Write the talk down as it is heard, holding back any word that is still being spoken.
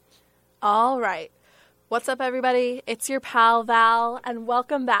All right. What's up, everybody? It's your pal Val, and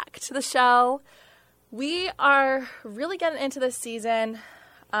welcome back to the show. We are really getting into this season.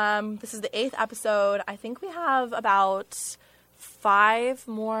 This is the 8th episode. I think we have about 5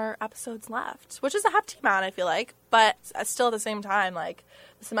 more episodes left, which is a hefty amount, I feel like. But still at the same time, like,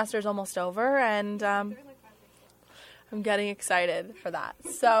 the semester is almost over, and I'm getting excited for that.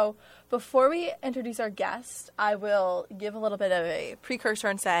 So before we introduce our guest, I will give a little bit of a precursor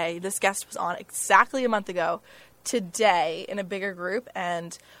and say this guest was on exactly a month ago today in a bigger group.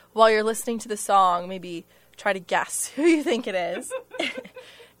 And while you're listening to the song, maybe try to guess who you think it is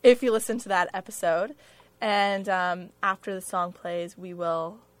if you listen to that episode. And after the song plays, we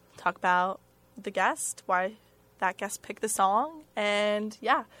will talk about the guest, why that guest picked the song. And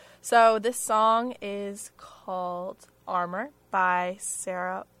yeah, so this song is called Armor by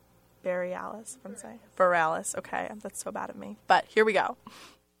Sarah Bareilles. I'm saying Bareilles. Okay, that's so bad of me. But here we go.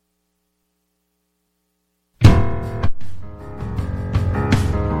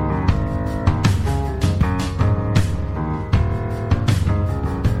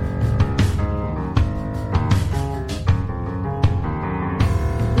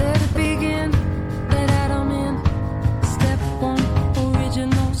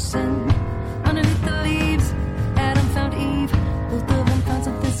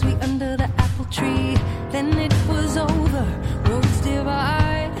 Then it was over, roads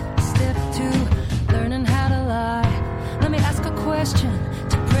divide. Step 2, learning how to lie. Let me ask a question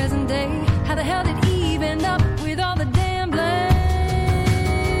to present day. How the hell did Eve end up with all the damn blame?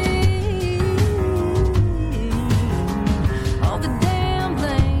 All the damn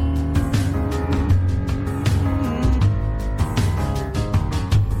blame.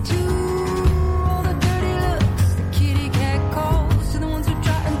 To all the dirty looks, the kitty cat calls. To the ones who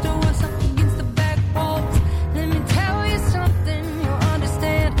try and throw us up against the back walls. Let me tell you something you'll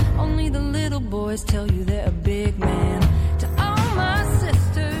understand. Only the little boys tell you they're a big man. To all my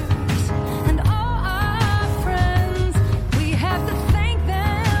sisters and all our friends, we have to thank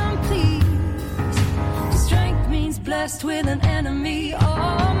them, please. Strength means blessed with an enemy.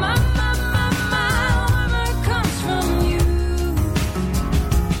 Oh, my armor comes from you.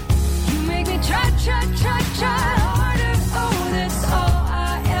 You make me try harder. Oh, that's all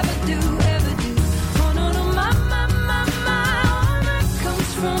I ever do. Oh, no, my armor comes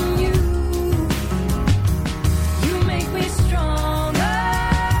from you. You make me stronger.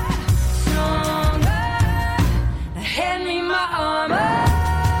 Now hand me my armor.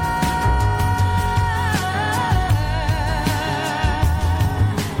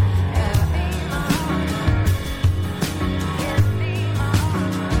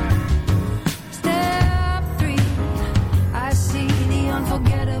 Step 3, I see the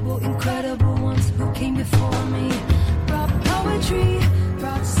unforgettable, incredible ones who came before me. Brought poetry,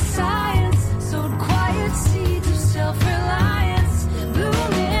 brought science, sowed quiet seeds of self-reliance,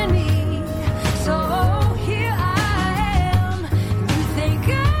 bloom in me. So here I am. You think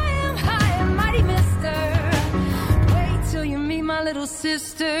I am high and mighty, mister. Wait till you meet my little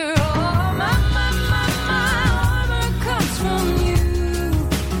sister. Oh, my armor comes from you.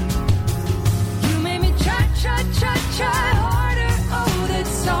 You made me try harder. Oh,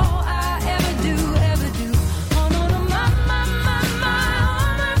 that's all I ever do. Oh, no, my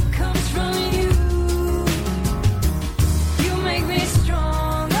armor comes from you. You make me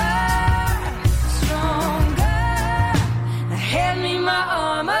stronger. Now hand me my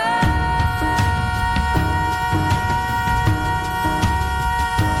armor.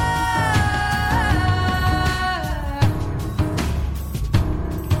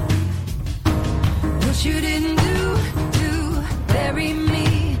 What you didn't do to bury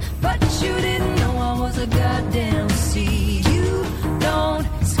me, but you didn't know I was a goddamn seed. You don't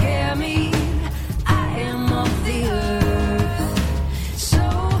scare me. I am of the earth. So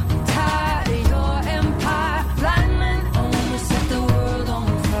tired of your empire. Blind men only set the world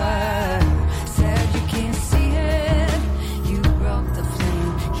on fire. Sad you can't see it. You broke the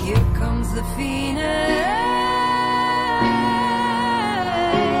flame. Here comes the phoenix.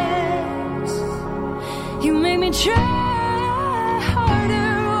 You make me try harder.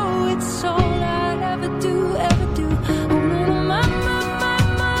 Oh, it's all I ever do. Oh, no, my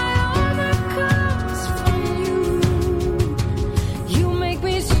armor comes from you. You make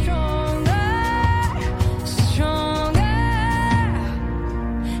me stronger.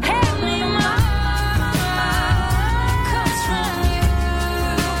 Hand me my armor comes from you.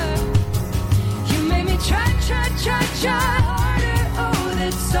 You make me try harder. Oh,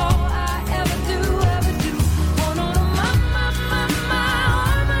 that's all I ever do. Oh, no,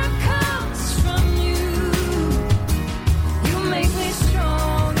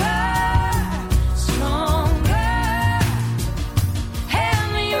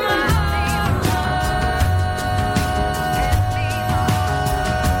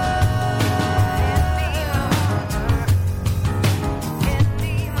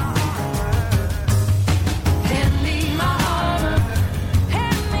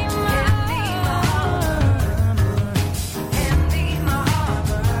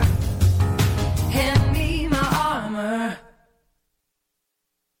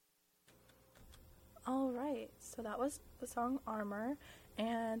 All right, so that was the song Armor,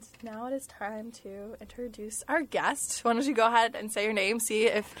 and now it is time to introduce our guest. Why don't you go ahead and say your name, see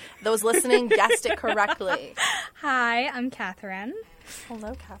if those listening guessed it correctly. Hi, I'm Katharine.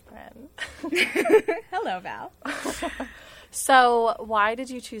 Hello, Katharine. Hello, Val. So, why did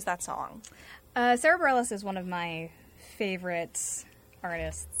you choose that song? Sarah Bareilles is one of my favorite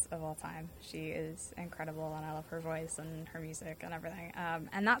artists of all time. She is incredible, and I love her voice and her music and everything.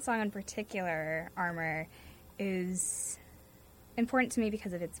 And that song in particular, Armor, is important to me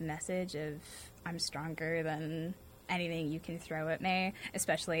because of its message of I'm stronger than anything you can throw at me,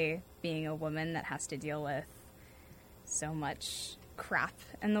 especially being a woman that has to deal with so much crap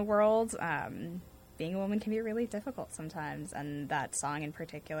in the world. Being a woman can be really difficult sometimes, and that song in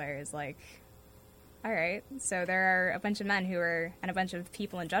particular is like, all right, so there are a bunch of men and a bunch of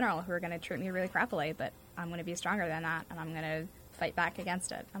people in general who are going to treat me really crappily, but I'm going to be stronger than that, and I'm going to fight back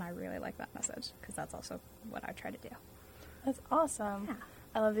against it. And I really like that message, because that's also what I try to do. That's awesome. Yeah.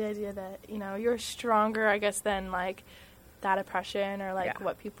 I love the idea that, you're stronger, I guess, than, like, that oppression or, like,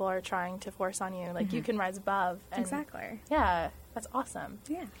 what people are trying to force on you. Like, you can rise above. And, Exactly. Yeah, that's awesome.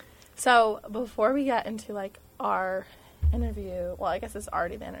 Yeah. So, before we get into, like, our interview, well, I guess it's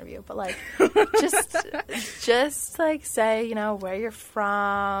already the interview, but, like, just like, say, where you're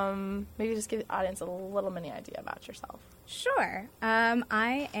from, maybe just give the audience a little mini idea about yourself. Sure.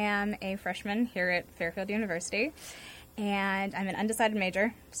 I am a freshman here at Fairfield University, and I'm an undecided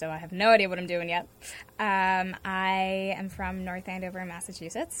major, so I have no idea what I'm doing yet. I am from North Andover,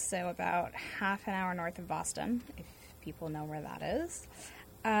 Massachusetts, so about half an hour north of Boston, if people know where that is.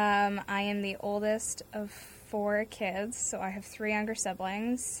 I am the oldest of 4 kids, so I have 3 younger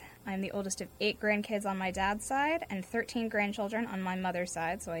siblings. I'm the oldest of 8 grandkids on my dad's side and 13 grandchildren on my mother's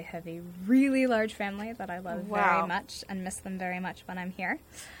side, so I have a really large family that I love very much and miss them very much when I'm here.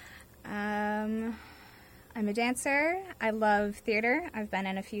 I'm a dancer. I love theater. I've been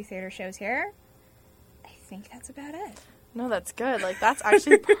in a few theater shows here. I think that's about it. No, that's good. Like, that's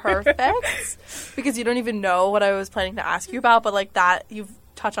actually perfect, because you don't even know what I was planning to ask you about, but, like, that you've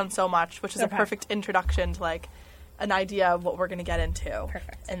touched on so much, which is a perfect introduction to, like, an idea of what we're going to get into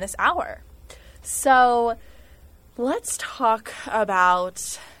in this hour. So, let's talk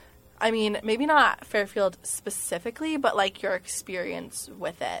about, I mean, maybe not Fairfield specifically, but, like, your experience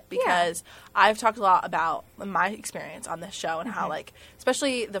with it, because I've talked a lot about my experience on this show and how, like,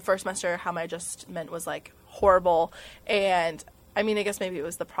 especially the first semester, how my adjustment was, like, horrible. And I mean, I guess maybe it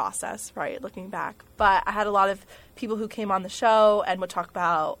was the process, right, looking back. But I had a lot of people who came on the show and would talk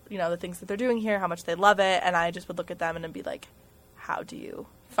about, the things that they're doing here, how much they love it, and I just would look at them and be like, how do you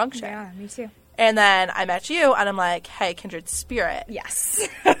function? Yeah, me too. And then I met you, and I'm like, hey, kindred spirit. Yes.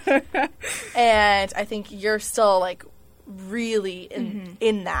 And I think you're still, like, really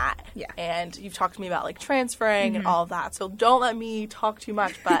in that. Yeah. And you've talked to me about, like, transferring and all of that. So don't let me talk too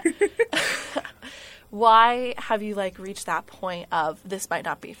much, but why have you, like, reached that point of this might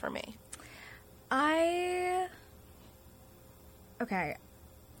not be for me? Okay.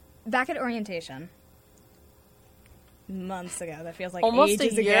 Back at orientation, months ago, that feels like almost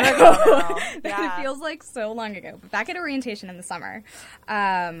ages a year ago. now. Yeah. It feels like so long ago. But back at orientation in the summer,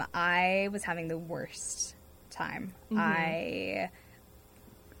 I was having the worst time. I,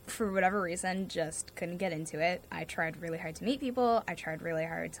 for whatever reason, just couldn't get into it. I tried really hard to meet people. I tried really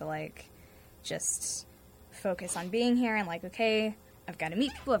hard to, like, just focus on being here and, like, okay, I've got to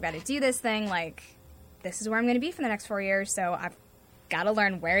meet people, I've got to do this thing, like, this is where I'm going to be for the next 4 years, so I've got to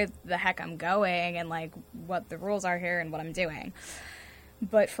learn where the heck I'm going and, like, what the rules are here and what I'm doing.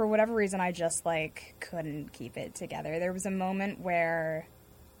 But for whatever reason, I just, like, couldn't keep it together. There was a moment where,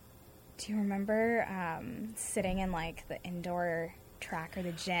 do you remember sitting in, like, the indoor track or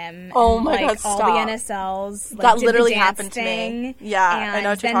the gym? Oh and, my like, God, all stop. the NSLs, like, That did literally the dance happened thing, to me. Yeah, I know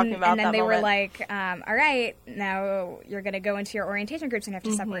what you're talking about. And then that they moment. were like, all right, now you're going to go into your orientation groups and you have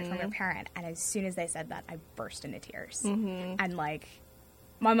to separate from your parent. And as soon as they said that, I burst into tears. And, like,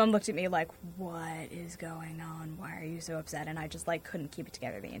 my mom looked at me like, what is going on? Why are you so upset? And I just, like, couldn't keep it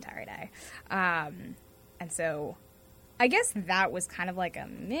together the entire day. And so I guess that was kind of like a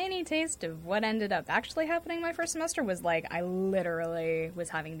mini taste of what ended up actually happening my first semester. Was like, I literally was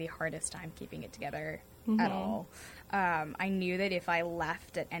having the hardest time keeping it together at all. I knew that if I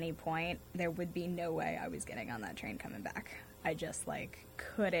left at any point, there would be no way I was getting on that train coming back. I just, like,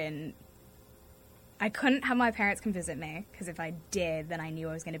 couldn't have my parents come visit me, because if I did, then I knew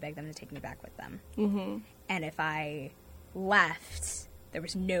I was going to beg them to take me back with them. And if I left, there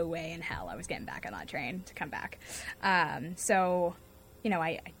was no way in hell I was getting back on that train to come back. So,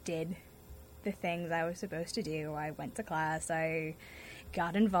 I did the things I was supposed to do. I went to class. I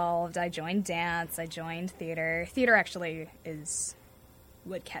got involved. I joined dance. I joined theater. Theater actually is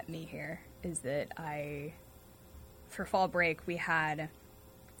what kept me here, is that for fall break, I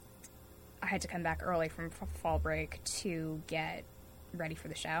had to come back early from fall break to get ready for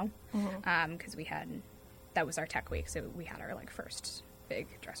the show. Because that was our tech week, so we had our, like, first big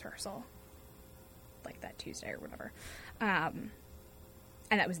dress rehearsal, like, that Tuesday or whatever.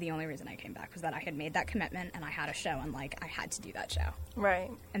 And that was the only reason I came back, was that I had made that commitment and I had a show and, like, I had to do that show. Right.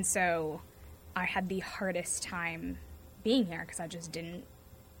 And so I had the hardest time being here because I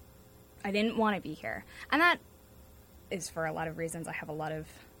didn't want to be here. And that is for a lot of reasons. I have a lot of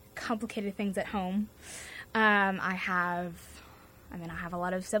complicated things at home. I have a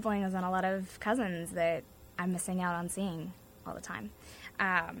lot of siblings and a lot of cousins that I'm missing out on seeing all the time.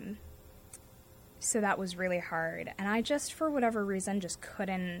 So that was really hard. And I just, for whatever reason, just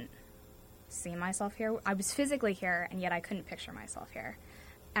couldn't see myself here. I was physically here, and yet I couldn't picture myself here.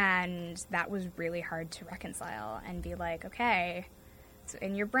 And that was really hard to reconcile and be like, okay, so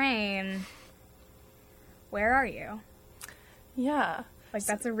in your brain, where are you? Yeah. Like,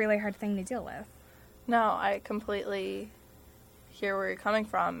 that's a really hard thing to deal with. No, I completely hear where you're coming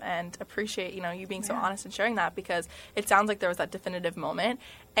from and appreciate, you being so honest and sharing that, because it sounds like there was that definitive moment.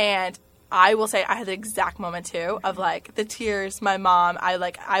 And I will say I had the exact moment, too, of, like, the tears, my mom.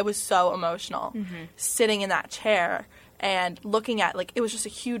 I was so emotional sitting in that chair and looking at, like, it was just a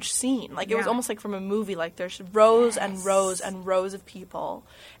huge scene. Like, it was almost like from a movie. Like, there's rows and rows and rows of people.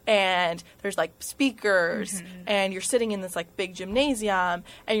 And there's, like, speakers. And you're sitting in this, like, big gymnasium.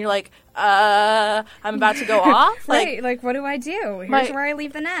 And you're like, I'm about to go off? Right. Like, what do I do? Here's where I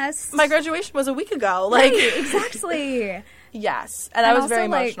leave the nest. My graduation was a week ago. Like, right, exactly. Yes. And I was also very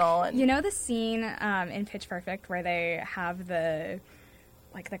emotional. Like, you know the scene in Pitch Perfect where they have the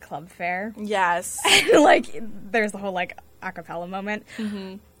club fair? Yes. And, like, there's the whole, like, a cappella moment.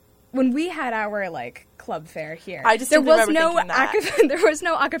 When we had our, like, club fair here, there was no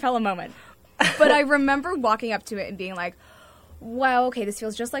a cappella moment. But I remember walking up to it and being like, wow, okay, this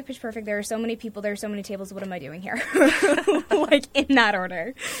feels just like Pitch Perfect. There are so many people, there are so many tables, what am I doing here? Like, in that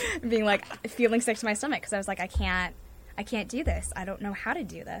order. Being, like, feeling sick to my stomach, because I was like, I can't do this. I don't know how to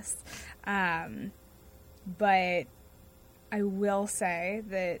do this. But I will say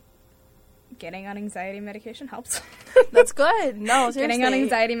that getting on anxiety medication helps. That's good. No, seriously. Getting on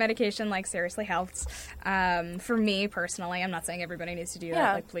anxiety medication, like, seriously helps. For me, personally, I'm not saying everybody needs to do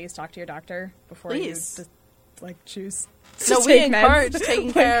that. Like, please talk to your doctor before you just, like, choose to we encourage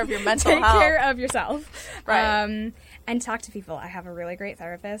taking care of your mental health. Take care of yourself. Right. And talk to people. I have a really great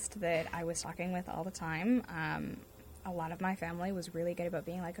therapist that I was talking with all the time. A lot of my family was really good about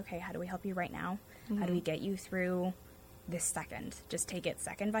being like, okay, how do we help you right now? How do we get you through this second? Just take it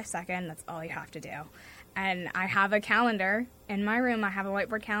second by second. That's all you have to do. And I have a calendar in my room. I have a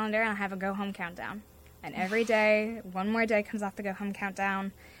whiteboard calendar, and I have a go-home countdown. And every day, one more day comes off the go-home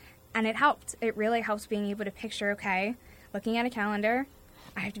countdown. And it helped. It really helps being able to picture, okay, looking at a calendar,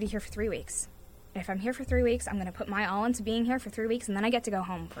 I have to be here for 3 weeks. And if I'm here for 3 weeks, I'm going to put my all into being here for 3 weeks, and then I get to go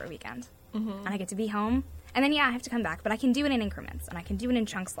home for a weekend. And I get to be home. And then, I have to come back, but I can do it in increments, and I can do it in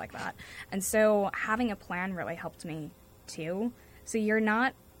chunks like that. And so having a plan really helped me, too. So you're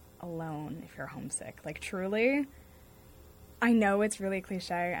not alone if you're homesick. Like, truly, I know it's really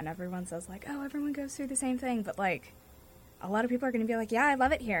cliche, and everyone says, like, oh, everyone goes through the same thing. But, like, a lot of people are going to be like, yeah, I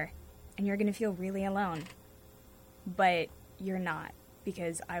love it here. And you're going to feel really alone. But you're not,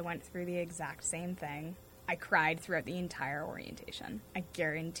 because I went through the exact same thing. I cried throughout the entire orientation. I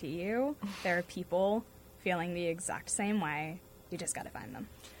guarantee you there are people feeling the exact same way. You just got to find them.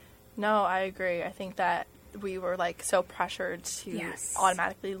 No, I agree. I think that we were, like, so pressured to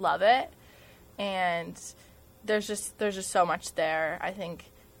automatically love it. And there's just so much there. I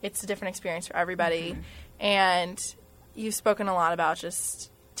think it's a different experience for everybody. And you've spoken a lot about just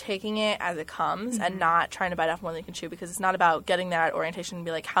taking it as it comes and not trying to bite off more than you can chew, because it's not about getting there at orientation and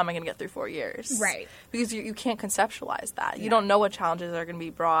be like, how am I going to get through 4 years? Right. Because you can't conceptualize that. You don't know what challenges are going to be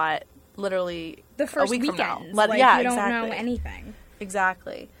brought literally the first a week weekends. from now. You don't know anything.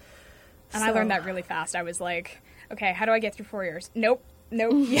 Exactly. And I learned that really fast. I was like, okay, how do I get through 4 years? Nope.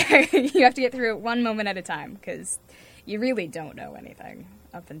 You have to get through it one moment at a time, because you really don't know anything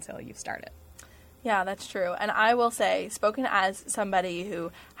up until you start it. Yeah, that's true. And I will say, spoken as somebody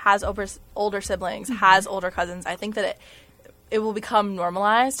who has older siblings, has older cousins, I think that it will become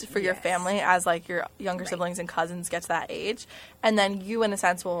normalized for your Yes. family as, like, your younger Right. siblings and cousins get to that age. And then you, in a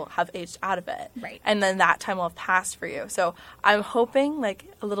sense, will have aged out of it. Right. And then that time will have passed for you. So I'm hoping, like,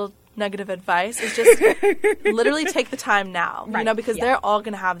 a little nugget of advice is just literally take the time now, you Right, know, because yeah. they're all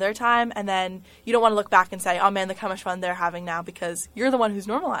going to have their time. And then you don't want to look back and say, oh, man, look how much fun they're having now, because you're the one who's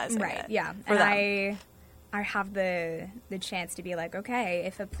normalizing Right, it. yeah. For And them. I have the chance to be like, okay,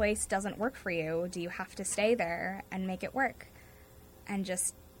 if a place doesn't work for you, do you have to stay there and make it work? And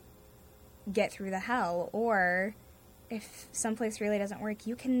just get through the hell? Or if someplace really doesn't work,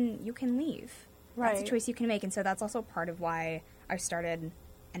 you can leave. That's Right. a choice you can make. And so that's also part of why I started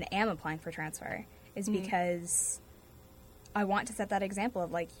and am applying for transfer, is because I want to set that example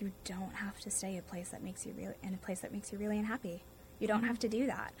of, like, you don't have to stay in a place that makes you really unhappy. You don't have to do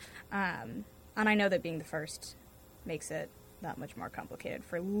that. And I know that being the first makes it that much more complicated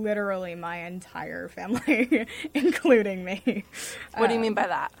for literally my entire family, including me. What do you mean by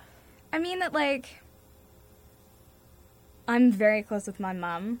that? I mean that, like, I'm very close with my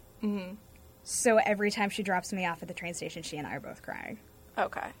mom. Mm-hmm. So every time she drops me off at the train station, she and I are both crying.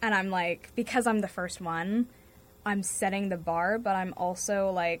 Okay. And I'm like, because I'm the first one, I'm setting the bar, but I'm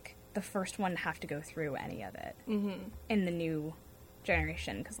also, like, the first one to have to go through any of it in the new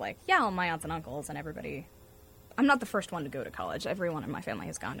generation. Because, like, yeah, all my aunts and uncles and everybody, I'm not the first one to go to college. Everyone in my family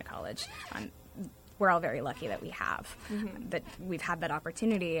has gone to college. We're all very lucky that we have, that we've had that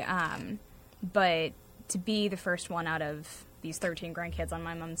opportunity. But to be the first one out of these 13 grandkids on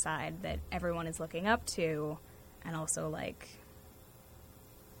my mom's side that everyone is looking up to, and also, like,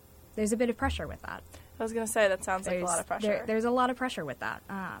 there's a bit of pressure with that. I was going to say, that sounds like a lot of pressure. There's a lot of pressure with that.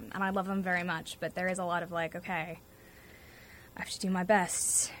 And I love them very much, but there is a lot of, like, okay, I have to do my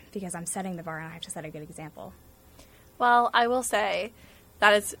best because I'm setting the bar and I have to set a good example. Well, I will say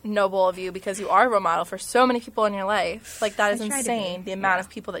that is noble of you, because you are a role model for so many people in your life. Like, that is I try to insane, be, the amount yeah. of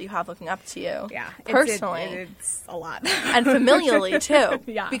people that you have looking up to you. Yeah. Personally. It's a lot. And familially, too.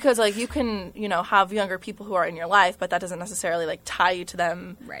 Yeah. Because, like, you can, you know, have younger people who are in your life, but that doesn't necessarily, like, tie you to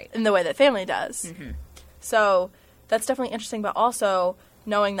them Right. in the way that family does. So that's definitely interesting, but also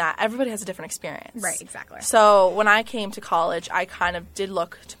knowing that everybody has a different experience. Right, exactly. So when I came to college, I kind of did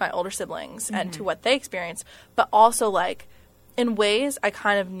look to my older siblings and to what they experienced, but also, like, in ways I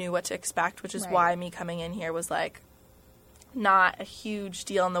kind of knew what to expect, which is Right. why me coming in here was, like, not a huge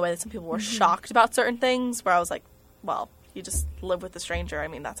deal in the way that some people were shocked about certain things, where I was like, well, you just live with a stranger. I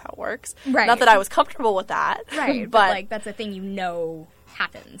mean, that's how it works. Right. Not that I was comfortable with that. Right, but, like, that's a thing you know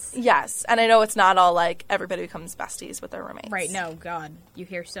happens. Yes, and I know it's not all, like, everybody becomes besties with their roommates. Right, no, God, you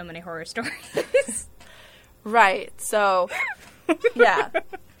hear so many horror stories. Right, so, yeah.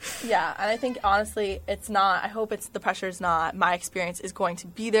 Yeah, and I think, honestly, it's not, I hope it's, the pressure's not, my experience is going to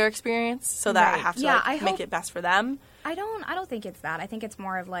be their experience, so that I Right. have to, Yeah, like, I make hope- it best for them. I don't think it's that. I think it's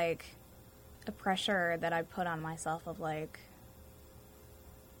more of, like, a pressure that I put on myself of, like,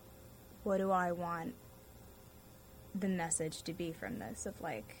 what do I want the message to be from this? Of,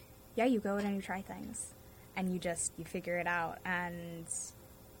 like, yeah, you go in and you try things, and you figure it out, and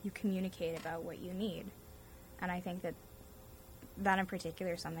you communicate about what you need. And I think that in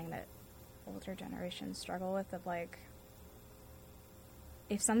particular is something that older generations struggle with, of, like,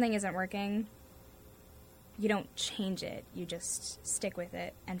 if something isn't working, you don't change it. You just stick with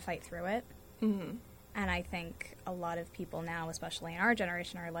it and fight through it. Mm-hmm. And I think a lot of people now, especially in our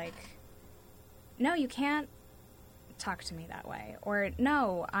generation, are like, no, you can't talk to me that way. Or,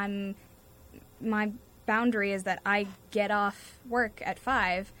 no, my boundary is that I get off work at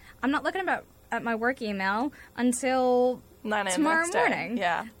 5. I'm not looking at my work email until 9 a.m. tomorrow next day. morning.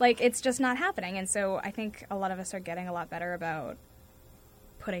 Yeah. Like, it's just not happening. And so I think a lot of us are getting a lot better about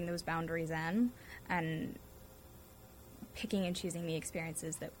putting those boundaries in and picking and choosing the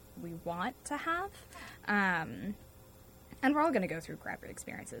experiences that we want to have. And we're all going to go through crappy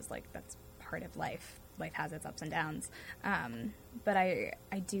experiences. Like, that's part of life. Life has its ups and downs. But I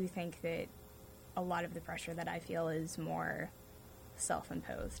do think that a lot of the pressure that I feel is more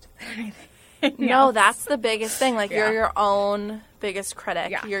self-imposed than anything No, else. that's the biggest thing. Like, Yeah. you're your own biggest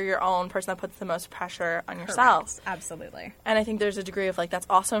critic. Yeah. You're your own person that puts the most pressure on yourself. Correct. Absolutely. And I think there's a degree of, like, that's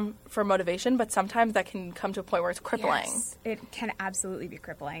awesome for motivation, but sometimes that can come to a point where it's crippling. Yes, it can absolutely be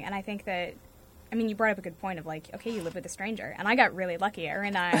crippling. And I think that, I mean, you brought up a good point of, like, okay, you live with a stranger. And I got really lucky.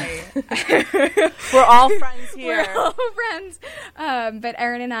 Erin and I... We're all friends here. We're all friends. But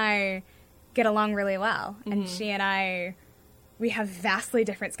Erin and I get along really well. And she and I, we have vastly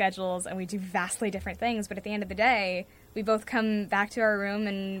different schedules and we do vastly different things. But at the end of the day, we both come back to our room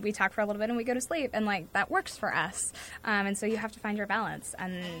and we talk for a little bit and we go to sleep. And, like, that works for us. And so you have to find your balance.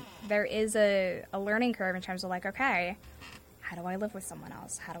 And there is a learning curve in terms of, like, okay, how how do I live with someone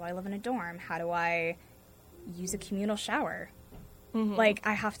else? How do I live in a dorm? How do I use a communal shower? Like,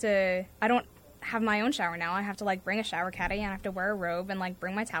 I don't have my own shower now. I have to, like, bring a shower caddy, and I have to wear a robe and, like,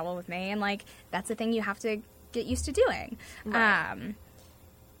 bring my towel with me, and, like, that's a thing you have to get used to doing. Right.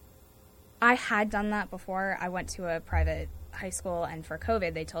 I had done that before. I went to a private high school, and for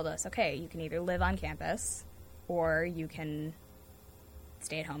COVID, they told us, okay, you can either live on campus or you can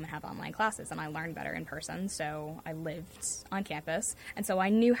stay at home and have online classes, and I learned better in person, so I lived on campus, and so I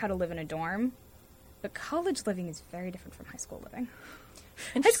knew how to live in a dorm. But college living is very different from high school living.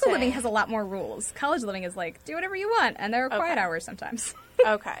 High school living has a lot more rules. College living is like, do whatever you want, and there are quiet hours sometimes.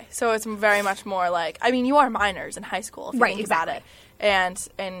 Okay, so it's very much more like, I mean, you are minors in high school, if you think about it. And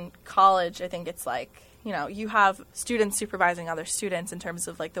in college, I think it's like, you know, you have students supervising other students in terms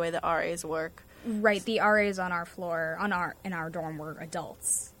of, like, the way the RAs work. Right, the RAs on our floor, in our dorm, were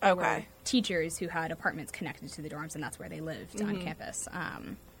adults. They were teachers who had apartments connected to the dorms, and that's where they lived on campus.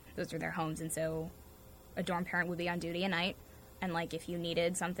 Those were their homes, and so a dorm parent would be on duty at night, and, like, if you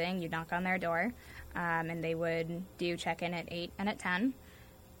needed something, you'd knock on their door, and they would do check-in at 8 and at 10,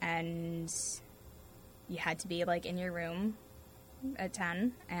 and you had to be, like, in your room at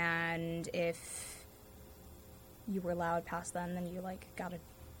 10, and if you were loud past then you, like, got a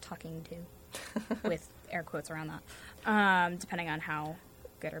talking to, with air quotes around that, depending on how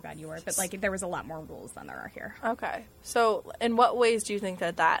good or bad you were. But, like, there was a lot more rules than there are here. Okay. So in what ways do you think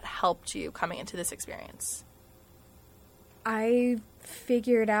that helped you coming into this experience? I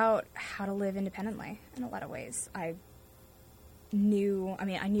figured out how to live independently in a lot of ways. I knew how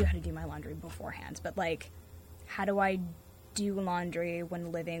to do my laundry beforehand, but, like, how do I do laundry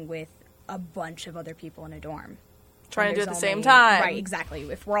when living with a bunch of other people in a dorm? Trying to do it at the same time. Right, exactly.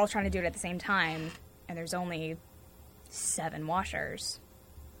 If we're all trying to do it at the same time, and there's only 7 washers,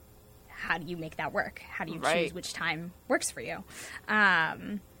 how do you make that work? How do you choose which time works for you? How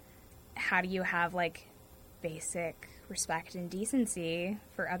do you have, like, basic respect and decency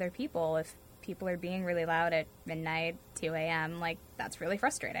for other people if people are being really loud at midnight, 2 a.m.? Like, that's really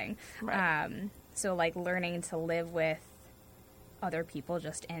frustrating. Right. So, like, learning to live with other people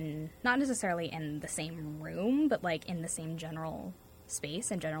just not necessarily in the same room, but, like, in the same general space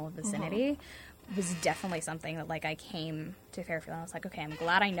and general vicinity was definitely something that, like, I came to Fairfield and I was like, okay, I'm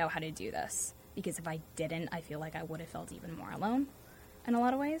glad I know how to do this, because if I didn't, I feel like I would have felt even more alone in a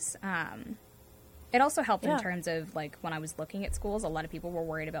lot of ways. It also helped in terms of, like, when I was looking at schools, a lot of people were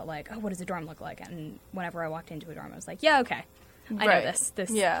worried about, like, oh, what does a dorm look like? And whenever I walked into a dorm, I was like, yeah, okay, I know this.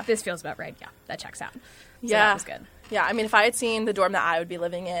 This feels about right. Yeah, that checks out. So that was good. Yeah, I mean, if I had seen the dorm that I would be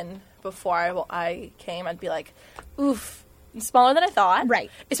living in before I came, I'd be like, oof, smaller than I thought.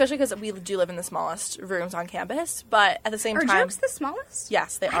 Right. Especially because we do live in the smallest rooms on campus, but at the same time... Are Jokes the smallest?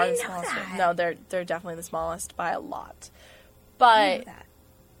 Yes, they are the smallest. No, they're definitely the smallest by a lot.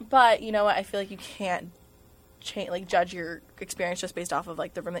 But, you know what, I feel like you can't judge your experience just based off of,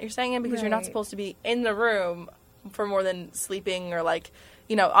 like, the room that you're staying in, because you're not supposed to be in the room for more than sleeping or, like,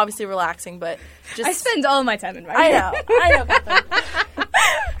 you know, obviously relaxing, but just... I spend all my time in my room. I know, Catherine.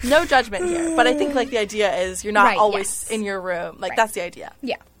 No judgment here, but I think, like, the idea is you're not always in your room. Like, that's the idea.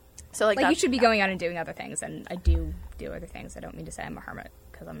 Yeah. So, like you should be going out and doing other things, and I do other things. I don't mean to say I'm a hermit,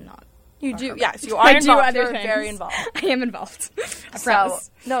 because I'm not. You do, yes, you are involved. You're very involved. I am involved. I promise.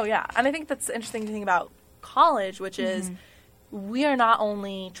 No, yeah. And I think that's the interesting thing about college, which is we are not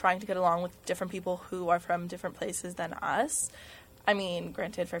only trying to get along with different people who are from different places than us. I mean,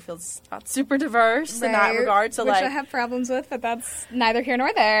 granted, Fairfield's not super diverse in that regard. So, which like, I have problems with, but that's neither here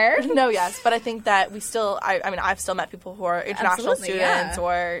nor there. No, yes. But I think that we still, I mean, I've still met people who are international students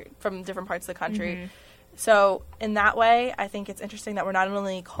or from different parts of the country. So, in that way, I think it's interesting that we're not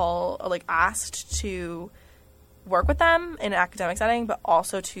only asked to work with them in an academic setting, but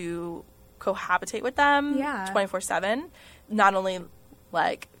also to cohabitate with them 24/7. Not only,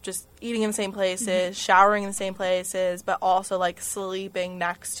 like, just eating in the same places, showering in the same places, but also, like, sleeping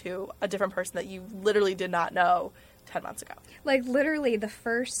next to a different person that you literally did not know 10 months ago. Like, literally, the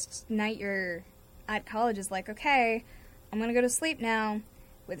first night you're at college is like, okay, I'm going to go to sleep now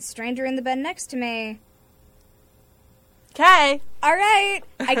with a stranger in the bed next to me. Okay. All right.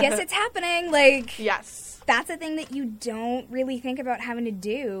 I guess it's happening. Like, yes. That's a thing that you don't really think about having to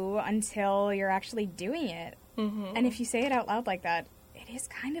do until you're actually doing it. And if you say it out loud like that, it is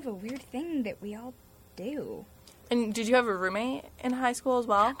kind of a weird thing that we all do. And did you have a roommate in high school as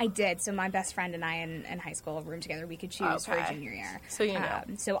well? I did. So my best friend and I in high school roomed together. We could choose for junior year. So you know.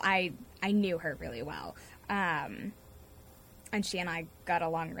 So I knew her really well. And she and I got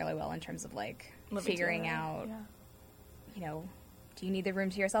along really well in terms of, like, figuring out, you know, do you need the room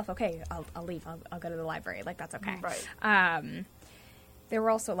to yourself? Okay, I'll leave. I'll go to the library. Like, that's okay. Right. There were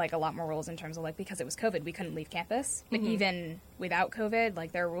also, like, a lot more rules in terms of, like, because it was COVID, we couldn't leave campus. But even without COVID,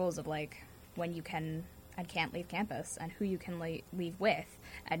 like, there are rules of, like, when you can and can't leave campus and who you can leave with.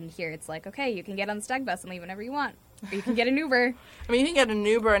 And here it's like, okay, you can get on the stag bus and leave whenever you want. Or you can get an Uber. I mean, you can get an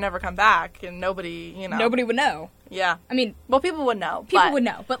Uber and never come back, and nobody, Nobody would know. Yeah. I mean... Well, people would know. People would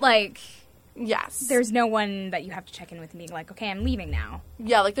know, but, like... Yes. There's no one that you have to check in with and being like, okay, I'm leaving now.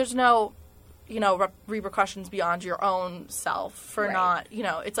 Yeah, like, there's no... repercussions beyond your own self for not,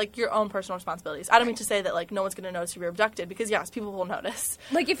 it's like your own personal responsibilities. I don't mean to say that, like, no one's going to notice you were abducted, because, yes, people will notice.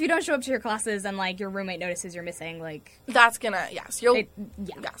 Like, if you don't show up to your classes and, like, your roommate notices you're missing, like... That's gonna, yes.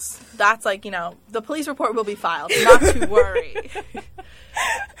 Yes. That's, like, the police report will be filed. Not to worry.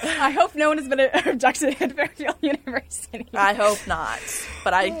 I hope no one has been abducted at Fairfield University. I hope not.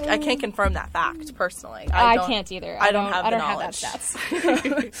 But I can't confirm that fact, personally. I can't either. I don't have the I knowledge. don't have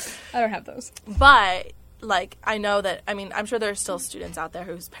that stats. I don't have those. But, like, I know that, I mean, I'm sure there are still students out there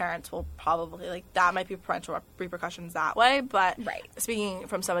whose parents will probably, like, that might be parental repercussions that way. But speaking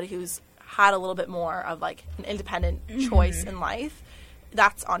from somebody who's had a little bit more of, like, an independent choice in life,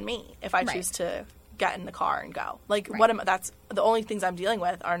 that's on me if I choose to get in the car and go. Like, that's the only things I'm dealing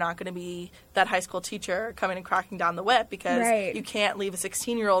with are not going to be that high school teacher coming and cracking down the whip, because you can't leave a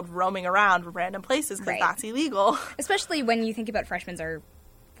 16-year-old roaming around random places, because that's illegal. Especially when you think about freshmen are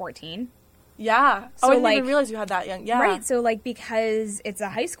 14. Yeah. So, I didn't even realize you had that young. Yeah. Right. So, like, because it's a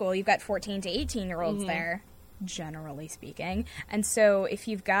high school, you've got 14 to 18-year-olds there, generally speaking. And so if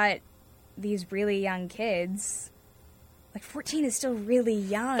you've got these really young kids, like, 14 is still really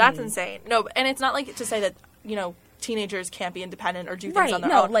young. That's insane. No, and it's not like to say that, teenagers can't be independent or do things on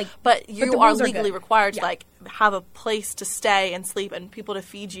their own. But you are legally required to, like, have a place to stay and sleep and people to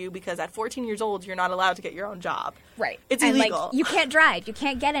feed you, because at 14 years old, you're not allowed to get your own job. Right. It's illegal. Like, you can't drive. You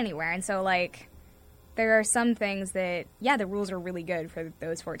can't get anywhere. And so, like, there are some things that, the rules are really good for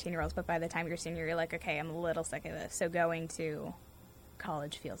those 14-year-olds, but by the time you're senior, you're like, okay, I'm a little sick of this. So going to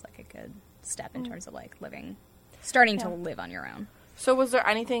college feels like a good step in terms of, like, starting to live on your own. So was there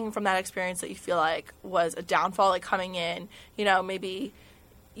anything from that experience that you feel like was a downfall, like coming in, maybe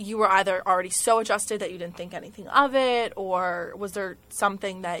you were either already so adjusted that you didn't think anything of it, or was there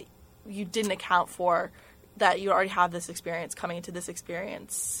something that you didn't account for that you already have this experience coming into this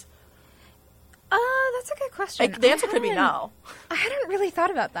experience? That's a good question. The answer could be no. I hadn't really thought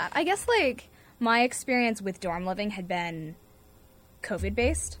about that. I guess, like, my experience with dorm living had been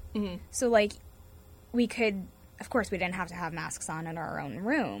COVID-based. Mm-hmm. So, like, we could... Of course, we didn't have to have masks on in our own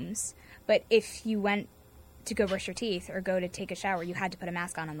rooms, but if you went to go brush your teeth or go to take a shower, you had to put a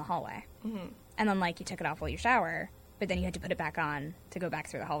mask on in the hallway. Mm-hmm. And then, like, you took it off while you shower, but then you had to put it back on to go back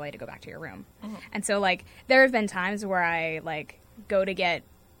through the hallway to go back to your room. Mm-hmm. And so, like, there have been times where I, like, go to get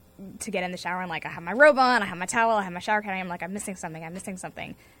in the shower and, like, I have my robe on, I have my towel, I have my shower curtain, I'm like, I'm missing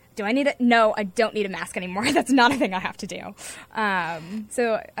something. Do I need it? No, I don't need a mask anymore. That's not a thing I have to do.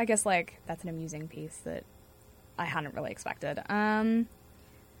 So I guess, like, that's an amusing piece that I hadn't really expected.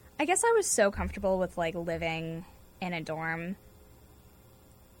 I guess I was so comfortable with, like, living in a dorm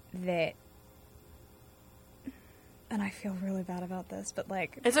that, and I feel really bad about this, but,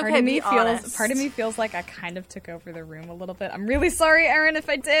 like, it's part of me feels like I kind of took over the room a little bit. I'm really sorry, Erin, if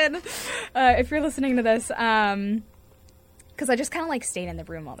I did, if you're listening to this, because I just kind of, like, stayed in the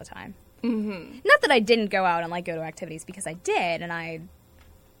room all the time. Mm-hmm. Not that I didn't go out and, like, go to activities, because I did, and I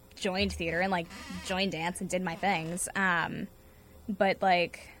joined theater and, like, joined dance and did my things. But,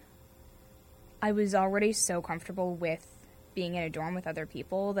 like, I was already so comfortable with being in a dorm with other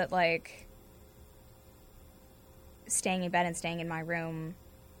people that, like, staying in bed and staying in my room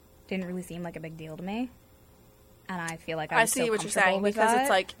didn't really seem like a big deal to me. And I feel like I see what you're saying, because it's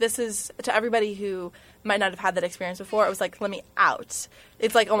like, this is to everybody who might not have had that experience before. It was like, let me out.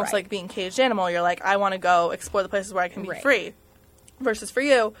 It's like almost like being caged animal. You're like, I want to go explore the places where I can be free. Versus for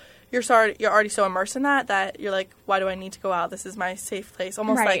you, you're already so immersed in that you're like, why do I need to go out? This is my safe place.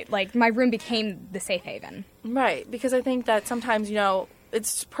 Almost like my room became the safe haven. Right, because I think that sometimes,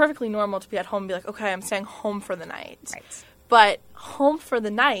 it's perfectly normal to be at home and be like, okay, I'm staying home for the night. Right. But home for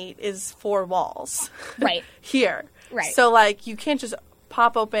the night is 4 walls. Right. Here. Right. So, like, you can't just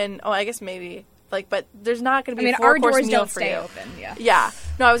pop open, I guess maybe... Like, but there's not going to be a 4-course meal for you. Our doors don't stay open, Yeah.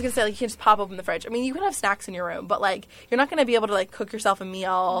 No, I was going to say, like, you can't just pop open the fridge. I mean, you can have snacks in your room, but, like, you're not going to be able to, like, cook yourself a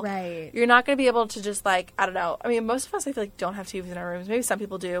meal. Right. You're not going to be able to just, like, I don't know. I mean, most of us, I feel like, don't have TVs in our rooms. Maybe some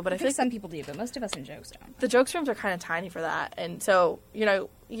people do, but I feel like... some people do, but most of us in jokes don't. The jokes rooms are kind of tiny for that. And so, you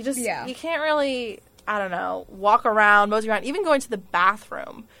just... Yeah. You can't really I don't know, walk around, mosey around, even going to the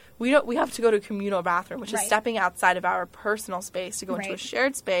bathroom. We have to go to a communal bathroom, which is stepping outside of our personal space to go into a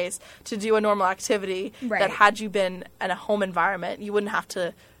shared space to do a normal activity that had you been in a home environment, you wouldn't have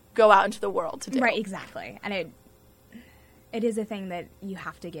to go out into the world to do. Right, exactly. And it is a thing that you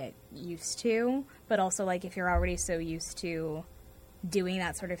have to get used to, but also, like, if you're already so used to doing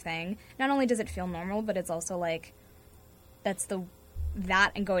that sort of thing, not only does it feel normal, but it's also, like,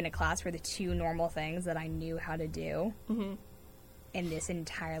 that and going to class were the two normal things that I knew how to do. Mm-hmm. In this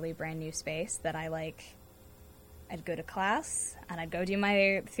entirely brand new space that I'd go to class and I'd go do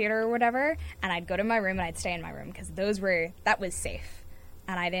my theater or whatever, and I'd go to my room and I'd stay in my room because that was safe,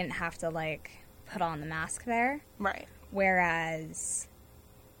 and I didn't have to like put on the mask there. Right. Whereas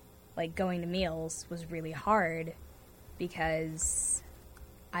like going to meals was really hard because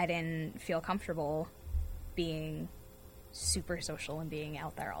I didn't feel comfortable being super social and being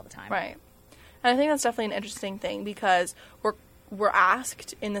out there all the time. Right. And I think that's definitely an interesting thing because we're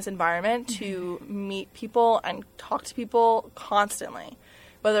asked in this environment to meet people and talk to people constantly.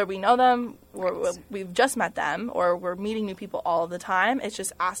 Whether we know them, or we've just met them, or we're meeting new people all of the time, it's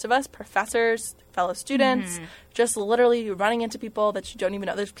just asked of us, professors, fellow students, just literally running into people that you don't even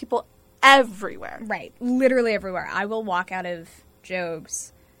know. There's people everywhere. Right. Literally everywhere. I will walk out of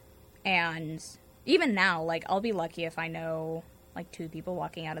Jobs, and even now, like, I'll be lucky if I know, like, 2 people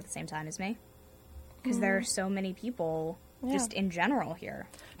walking out at the same time as me. Because there are so many people... just in general here.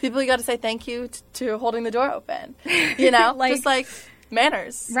 People you got to say thank you to holding the door open. You know? Just like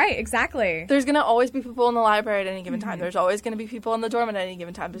manners. Right, exactly. There's going to always be people in the library at any given time. There's always going to be people in the dorm at any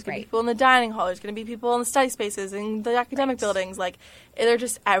given time. There's going to be people in the dining hall. There's going to be people in the study spaces, in the academic buildings. Like, they're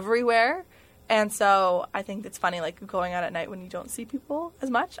just everywhere. And so I think it's funny, like, going out at night when you don't see people as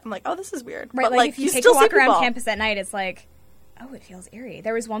much. I'm like, oh, this is weird. Right, but, like if you take a walk around campus at night, it's like, oh, it feels eerie.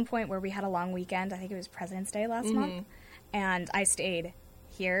 There was one point where we had a long weekend. I think it was President's Day last month. And I stayed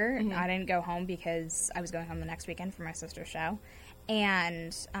here. I didn't go home because I was going home the next weekend for my sister's show.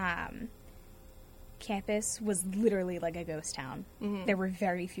 And campus was literally like a ghost town. There were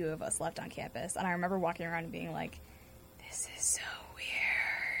very few of us left on campus. And I remember walking around and being like, this is so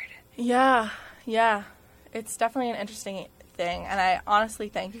weird. Yeah. It's definitely an interesting thing. And I honestly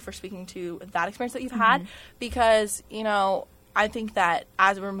thank you for speaking to that experience that you've had. Because, you know, I think that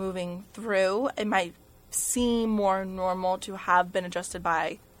as we're moving through, it might seem more normal to have been adjusted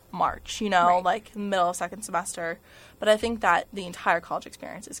by March, you know, like middle of second semester. But I think that the entire college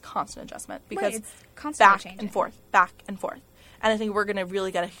experience is constant adjustment because it's constantly back changing. back and forth. And I think we're going to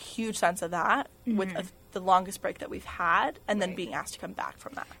really get a huge sense of that with the longest break that we've had and then being asked to come back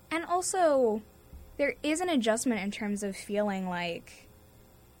from that. And also, there is an adjustment in terms of feeling like,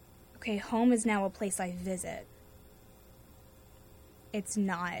 okay, home is now a place I visit. It's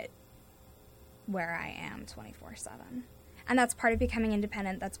not where I am 24/7. And that's part of becoming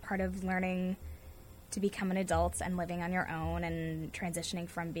independent. That's part of learning to become an adult and living on your own and transitioning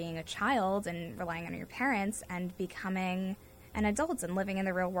from being a child and relying on your parents and becoming an adult and living in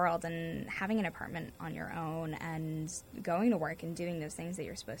the real world and having an apartment on your own and going to work and doing those things that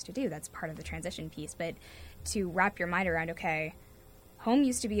you're supposed to do. That's part of the transition piece. But to wrap your mind around, okay, home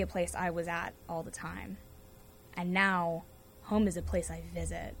used to be a place I was at all the time. And now home is a place I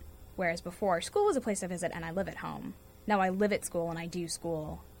visit. Whereas before, school was a place I visit and I live at home. Now I live at school and I do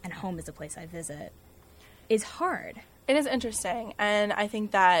school, and home is a place I visit. Is hard. It is interesting, and I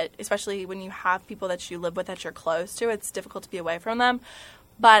think that especially when you have people that you live with that you're close to, it's difficult to be away from them.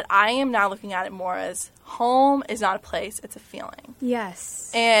 But I am now looking at it more as home is not a place, it's a feeling.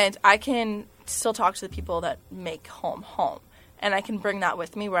 Yes. And I can still talk to the people that make home home. And I can bring that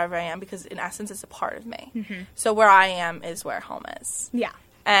with me wherever I am because, in essence, it's a part of me. So where I am is where home is. Yeah.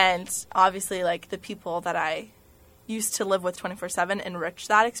 And obviously, like, the people that I used to live with 24/7 enrich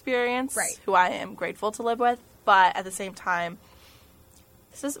that experience, who I am grateful to live with. But at the same time,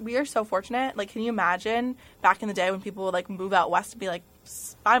 we are so fortunate. Like, can you imagine back in the day when people would, like, move out west and be like,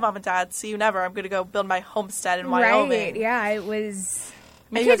 bye, Mom and Dad, see you never. I'm going to go build my homestead in Wyoming. Right, yeah, it was...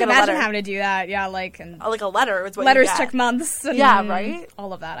 Maybe I can't imagine having to do that. Yeah, like a letter is what letters you get. took months. And right.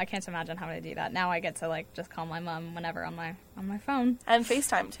 All of that. I can't imagine having to do that. Now I get to like just call my mom whenever on my phone and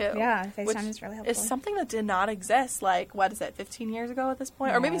FaceTime too. Yeah, FaceTime is really helpful. It's something that did not exist. Like 15 years ago at this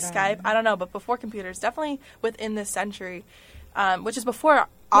point, or maybe Skype. I don't know, but before computers, definitely within this century, which is before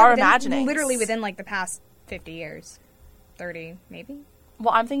our imaginings. Literally within like the past 50 years, 30 maybe.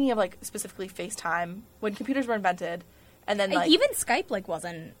 Well, I'm thinking of like specifically FaceTime when computers were invented. And then, like, even Skype, like,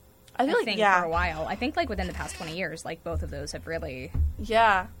 wasn't a thing for a while. I think, like, within the past 20 years, like, both of those have really...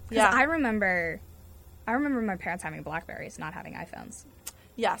 Yeah. I remember my parents having BlackBerries, not having iPhones.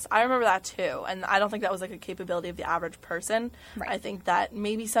 Yes, I remember that too. And I don't think that was like a capability of the average person. Right. I think that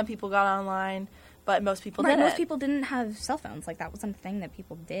maybe some people got online, but most people Right, didn't. most people didn't have cell phones. Like, that wasn't a thing that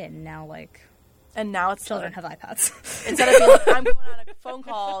people did. And now, like, and now it's children have iPads. Instead of being like, I'm going on a phone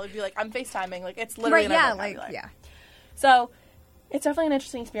call, it'd be like, I'm FaceTiming. Like, it's literally right, in our yeah, like, vocabulary. yeah. So it's definitely an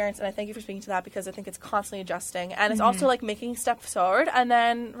interesting experience, and I thank you for speaking to that because I think it's constantly adjusting. And it's also like making steps forward and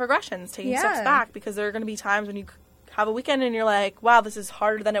then regressions, taking steps back, because there are going to be times when you have a weekend and you're like, wow, this is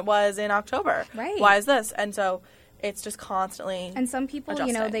harder than it was in October. Right. Why is this? And so it's just constantly And some people,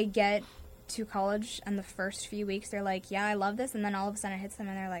 adjusting. you know, they get to college and the first few weeks they're like, yeah, I love this, and then all of a sudden it hits them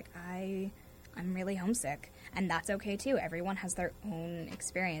and they're like, I'm really homesick. And that's okay too. Everyone has their own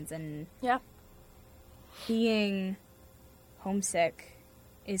experience, and being homesick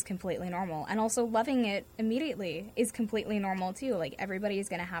is completely normal. And also loving it immediately is completely normal too. Like, everybody is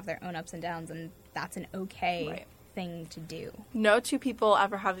going to have their own ups and downs, and that's an okay thing to do. No two people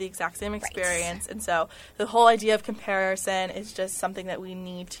ever have the exact same experience, and so the whole idea of comparison is just something that we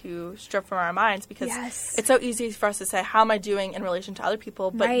need to strip from our minds, because it's so easy for us to say, how am I doing in relation to other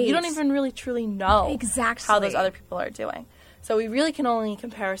people, but you don't even really truly know how those other people are doing. So we really can only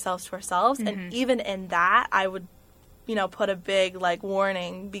compare ourselves to ourselves, and even in that, I would, you know, put a big, like,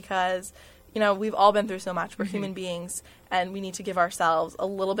 warning, because, you know, we've all been through so much. We're human beings, and we need to give ourselves a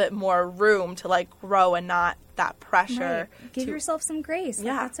little bit more room to, like, grow and not that pressure. Right. Give yourself some grace. Like,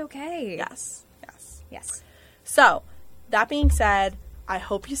 that's okay. Yes. So, that being said, I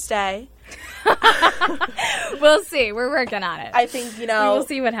hope you stay. We'll see. We're working on it. I think, you know, we'll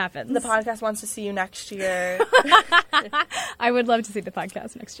see what happens. The podcast wants to see you next year. I would love to see the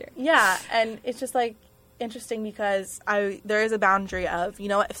podcast next year. Yeah, and it's just, like, interesting because there is a boundary of, you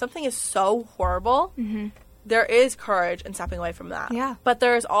know what, if something is so horrible, there is courage in stepping away from that. Yeah. But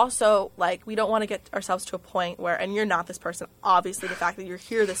there's also, like, we don't want to get ourselves to a point where, and you're not this person, obviously, the fact that you're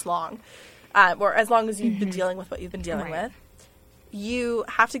here this long, or as long as you've been dealing with what you've been dealing with, you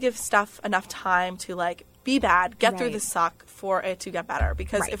have to give stuff enough time to, like, be bad, get through the suck for it to get better.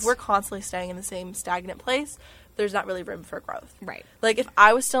 Because if we're constantly staying in the same stagnant place, there's not really room for growth. Right. Like, if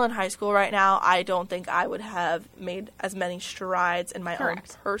I was still in high school right now, I don't think I would have made as many strides in my own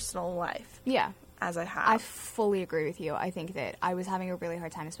personal life. Yeah. As I have. I fully agree with you. I think that I was having a really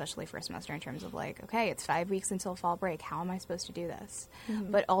hard time, especially first semester, in terms of, like, okay, it's 5 weeks until fall break. How am I supposed to do this?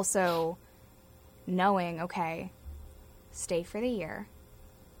 But also knowing, okay, stay for the year.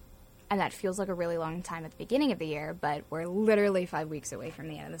 And that feels like a really long time at the beginning of the year, but we're literally 5 weeks away from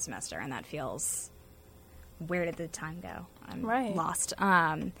the end of the semester, and that feels... where did the time go? I'm lost.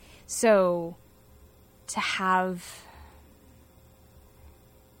 So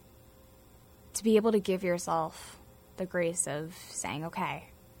to be able to give yourself the grace of saying, okay,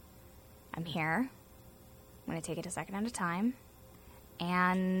 I'm here. I'm going to take it a second at a time.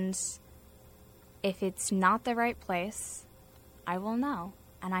 And if it's not the right place, I will know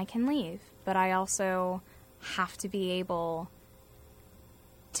and I can leave. But I also have to be able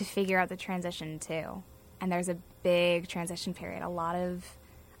to figure out the transition too. And there's a big transition period.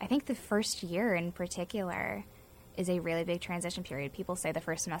 I think the first year in particular is a really big transition period. People say the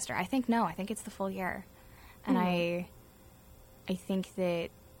first semester. I think no. I think it's the full year. And I think that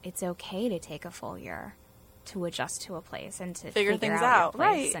it's okay to take a full year to adjust to a place and to figure things out your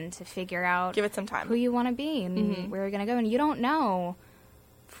place and to figure out, give it some time, who you want to be and where you're going to go. And you don't know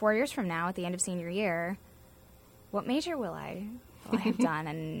 4 years from now at the end of senior year, what major will I have done,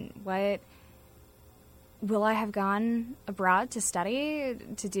 and what will I have gone abroad to study,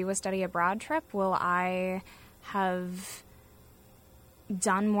 to do a study abroad trip? Will I have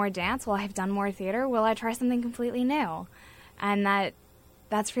done more dance? Will I have done more theater? Will I try something completely new? And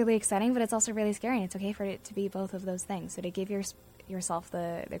that's really exciting, but it's also really scary, and it's okay for it to be both of those things. So to give yourself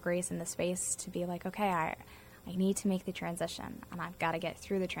the grace and the space to be like, okay, I need to make the transition, and I've got to get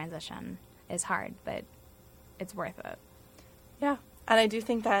through the transition is hard, but it's worth it. Yeah. And I do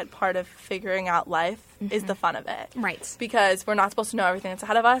think that part of figuring out life is the fun of it. Right. Because we're not supposed to know everything that's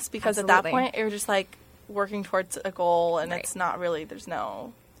ahead of us, because at that point, you're just, like, working towards a goal, and it's not really, there's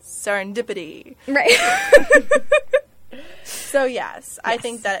no serendipity. Right. So, yes, I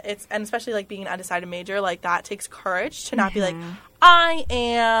think that it's, and especially, like, being an undecided major, like, that takes courage to not be like, I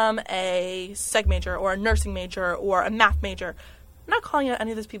am a psych major or a nursing major or a math major. I'm not calling out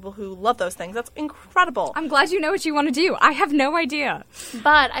any of those people who love those things. That's incredible. I'm glad you know what you want to do. I have no idea.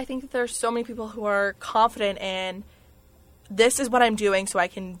 But I think that there's so many people who are confident in, this is what I'm doing so I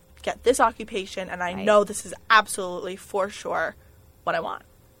can get this occupation, and I know this is absolutely for sure what I want.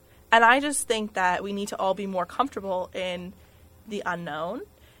 And I just think that we need to all be more comfortable in the unknown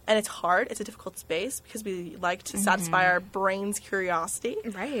And it's hard. It's a difficult space because we like to satisfy our brain's curiosity.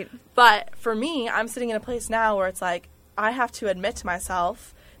 Right. But for me, I'm sitting in a place now where it's like, I have to admit to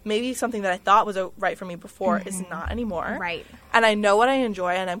myself, maybe something that I thought was right for me before is not anymore. Right. And I know what I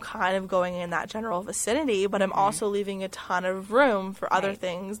enjoy, and I'm kind of going in that general vicinity, but I'm also leaving a ton of room for other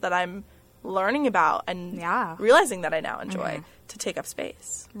things that I'm learning about and realizing that I now enjoy to take up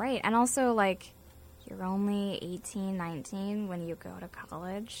space. Right. And also, like, you're only 18, 19 when you go to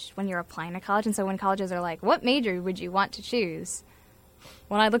college, when you're applying to college. And so when colleges are like, what major would you want to choose?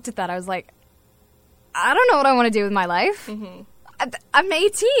 When I looked at that, I was like, I don't know what I want to do with my life. Mm-hmm. I'm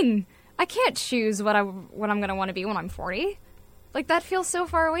 18. I can't choose what I'm going to want to be when I'm 40. Like, that feels so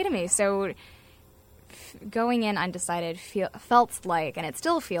far away to me. So going in undecided felt like, and it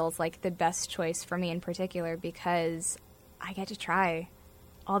still feels like, the best choice for me in particular because I get to try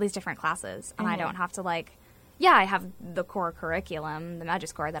all these different classes. And I don't have to, like, I have the core curriculum, the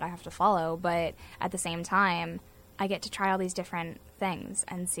Magiscore that I have to follow, but at the same time, I get to try all these different things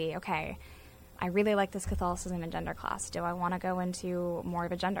and see, okay, I really like this Catholicism and gender class. Do I want to go into more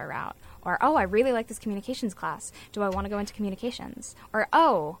of a gender route? Or, oh, I really like this communications class. Do I want to go into communications? Or,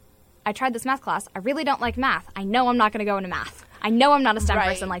 oh, I tried this math class. I really don't like math. I know I'm not going to go into math. I know I'm not a STEM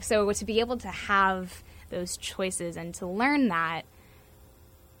person. Like, so to be able to have those choices and to learn that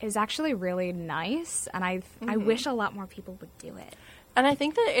is actually really nice. And I wish a lot more people would do it. And I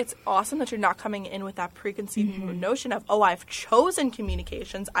think that it's awesome that you're not coming in with that preconceived notion of, oh, I've chosen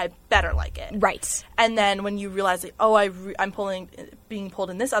communications, I better like it. Right. And then when you realize, like, oh, I'm being pulled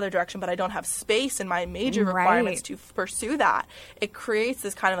in this other direction, but I don't have space in my major requirements to pursue that, it creates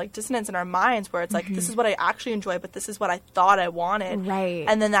this kind of, like, dissonance in our minds where it's like, this is what I actually enjoy, but this is what I thought I wanted. Right.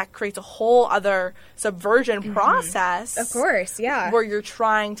 And then that creates a whole other subversion process. Of course, yeah. Where you're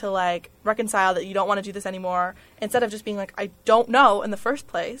trying to, like, reconcile that you don't want to do this anymore, instead of just being like, I don't know in the first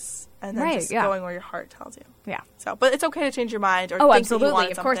place, and then just going where your heart tells you. Yeah. So, but it's okay to change your mind or think absolutely. that you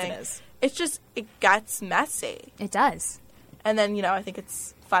want of course something. it is. It's just, it gets messy. It does. And then, I think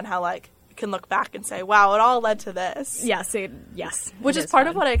it's fun how, like, you can look back and say, wow, it all led to this. Yes. Which is part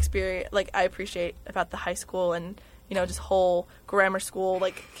of what I appreciate about the high school and, just whole grammar school,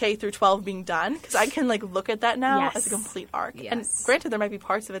 like, K through 12 being done. Because I can, like, look at that now as a complete arc. Yes. And granted, there might be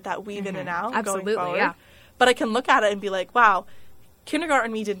parts of it that weave in and out Absolutely, going forward. yeah. But I can look at it and be like, wow,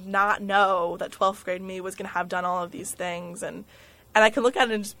 kindergarten me did not know that 12th grade me was going to have done all of these things. And I can look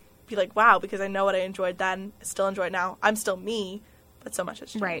at it and just be like, wow, because I know what I enjoyed then, still enjoy it now. I'm still me, but so much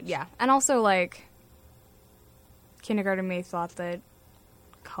has changed. Right, yeah. And also, like, kindergarten me thought that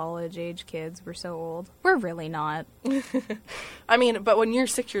college-age kids were so old. We're really not. I mean, but when you're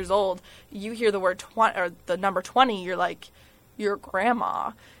 6 years old, you hear the word 20, or the number 20, you're like, you're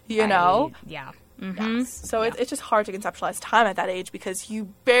grandma, know? Yeah. Yes. So it's just hard to conceptualize time at that age because you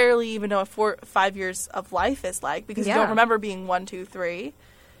barely even know what 5 years of life is like because you don't remember being 1, 2, 3.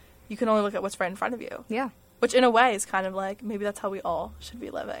 You can only look at what's right in front of you. Yeah. Which in a way is kind of like, maybe that's how we all should be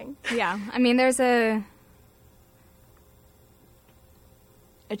living. Yeah. I mean, there's a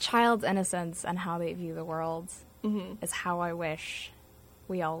child's innocence and how they view the world is how I wish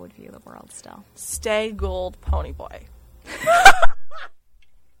we all would view the world still. Stay gold, pony boy.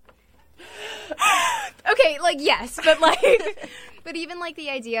 Okay, like, yes, but, like, but even, like, the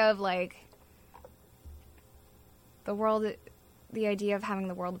idea of, like, the idea of having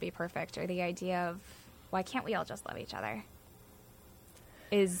the world be perfect, or the idea of, why can't we all just love each other,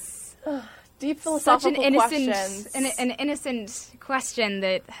 is deep philosophical questions. An innocent question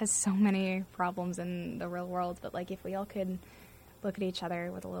that has so many problems in the real world, but, like, if we all could look at each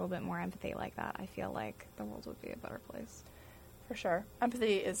other with a little bit more empathy like that, I feel like the world would be a better place. For sure.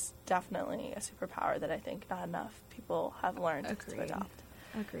 Empathy is definitely a superpower that I think not enough people have learned to adopt.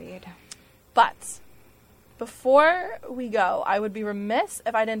 Agreed. But before we go, I would be remiss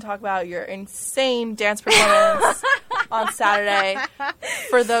if I didn't talk about your insane dance performance on Saturday.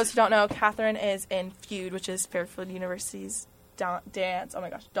 For those who don't know, Katharine is in Feud, which is Fairfield University's dance. Oh my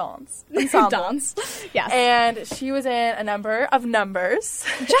gosh, dance. Dance. Yes. And she was in a number of numbers.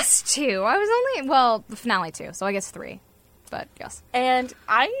 Just 2. I was the finale 2, so I guess 3. But yes. And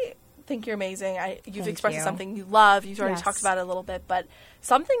I think you're amazing. You've expressed something you love. You've already talked about it a little bit. But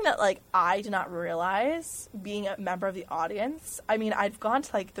something that, like, I did not realize being a member of the audience. I mean, I've gone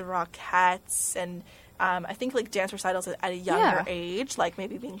to, like, the Rockettes and I think, like, dance recitals at a younger age, like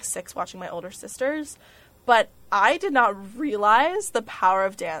maybe being 6 watching my older sisters. but I did not realize the power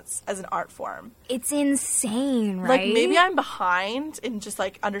of dance as an art form. It's insane, right? Like, maybe I'm behind in just,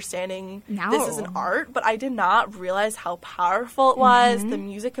 like, understanding this is an art, but I did not realize how powerful it was, the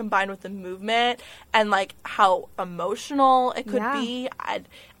music combined with the movement, and, like, how emotional it could be.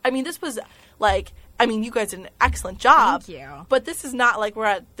 I mean, this was, like... I mean, you guys did an excellent job. Thank you. But this is not like we're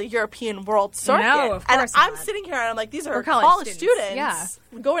at the European World Circuit. No, of course I'm not. sitting here and I'm like, these are college students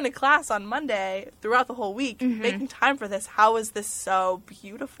going to class on Monday throughout the whole week, making time for this. How is this so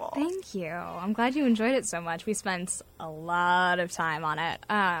beautiful? Thank you. I'm glad you enjoyed it so much. We spent a lot of time on it.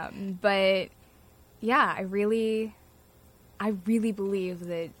 But yeah, I really believe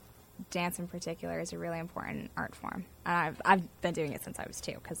that dance in particular is a really important art form. I've been doing it since I was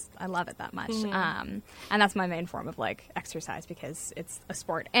 2 because I love it that much. And that's my main form of, like, exercise because it's a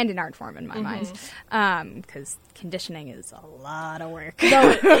sport and an art form in my mind. Because conditioning is a lot of work. No,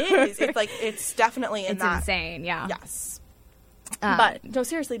 it is. It's like, it's definitely in that. It's insane, yeah. Yes. But, no,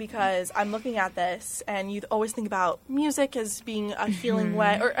 seriously, because I'm looking at this and you always think about music as being a healing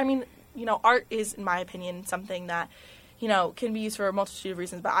way. Or, I mean, you know, art is, in my opinion, something that, you know, can be used for a multitude of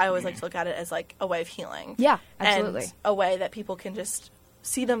reasons, but I always like to look at it as, like, a way of healing. Yeah, absolutely. And a way that people can just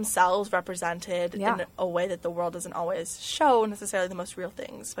see themselves represented in a way that the world doesn't always show necessarily the most real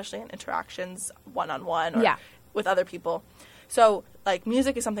things, especially in interactions one-on-one or with other people. So, like,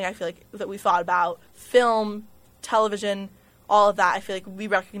 music is something I feel like that we thought about. Film, television, all of that, I feel like we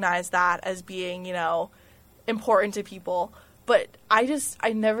recognize that as being, you know, important to people. But I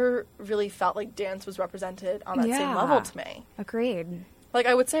never really felt like dance was represented on that same level to me. Agreed. Like,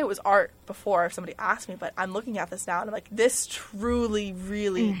 I would say it was art before if somebody asked me, but I'm looking at this now and I'm like, this truly,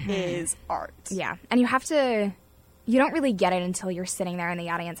 really is art. Yeah. And you don't really get it until you're sitting there in the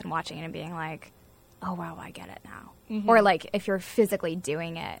audience and watching it and being like, oh, wow, I get it now. Or, like, if you're physically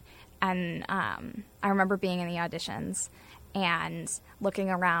doing it. And I remember being in the auditions and looking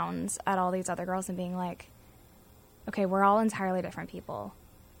around at all these other girls and being like, okay, we're all entirely different people,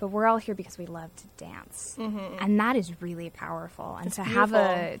 but we're all here because we love to dance, and that is really powerful. And to have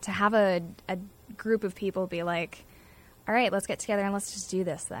a group of people be like, all right, let's get together and let's just do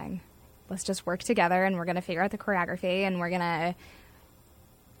this thing. Let's just work together, and we're gonna figure out the choreography, and we're gonna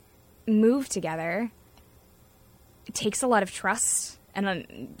move together. It takes a lot of trust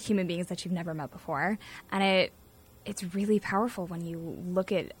and human beings that you've never met before, and it's really powerful when you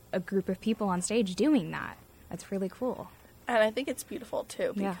look at a group of people on stage doing that. It's really cool. And I think it's beautiful,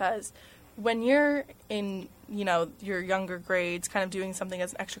 too, because when you're in, you know, your younger grades kind of doing something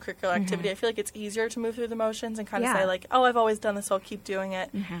as an extracurricular activity, I feel like it's easier to move through the motions and kind of say, like, oh, I've always done this, so I'll keep doing it.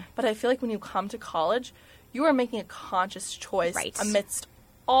 But I feel like when you come to college, you are making a conscious choice amidst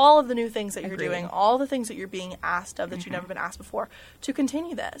all of the new things that you're doing, all the things that you're being asked of that you've never been asked before, to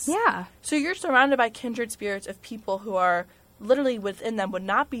continue this. Yeah. So you're surrounded by kindred spirits of people who are literally within them would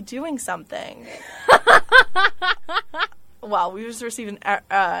not be doing something. Well, we just received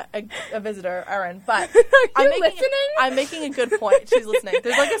a visitor, Erin, but I'm making a good point. She's listening.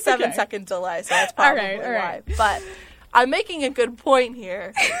 There's like a 7-second delay, so that's probably why. But I'm making a good point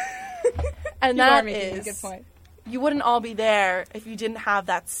here. And that is, a good point. You wouldn't all be there if you didn't have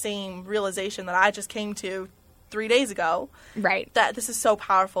that same realization that I just came to 3 days ago. Right. That this is so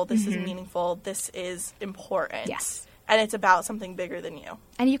powerful, this is meaningful, this is important. Yes. And it's about something bigger than you.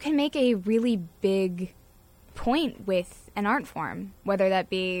 And you can make a really big point with an art form, whether that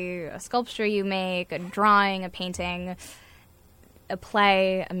be a sculpture you make, a drawing, a painting, a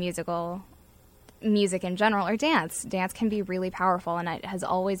play, a musical, music in general, or dance. Dance can be really powerful, and it has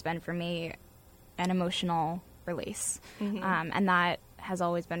always been, for me, an emotional release. And that has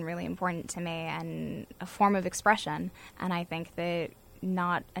always been really important to me and a form of expression. And I think that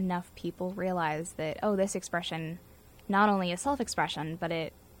not enough people realize that, oh, this expression not only is self-expression, but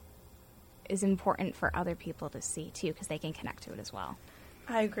it is important for other people to see, too, because they can connect to it as well.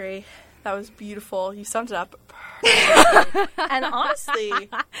 I agree. That was beautiful. You summed it up perfectly. And honestly,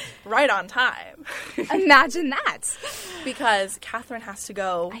 right on time. Imagine that. Because Katharine has to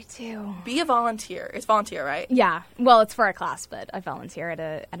go. I do. Be a volunteer. It's volunteer, right? Yeah. Well, it's for a class, but I volunteer at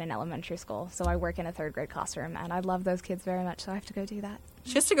an elementary school. So I work in a 3rd grade classroom, and I love those kids very much, so I have to go do that.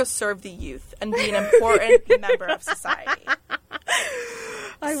 She has to go serve the youth and be an important member of society.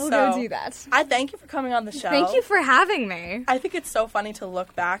 I will go do that. I thank you for coming on the show. Thank you for having me. I think it's so funny to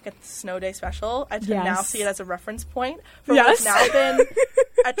look back at the Snow Day special and to now see it as a reference point for what's now been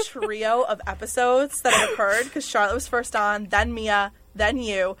a trio of episodes that have occurred, because Charlotte was first on, then Mia, then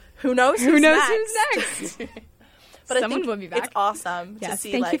you. Who knows who's next? But Someone I think will be back. It's awesome to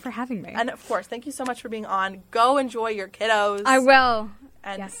see. Thank you for having me. And of course, thank you so much for being on. Go enjoy your kiddos. I will.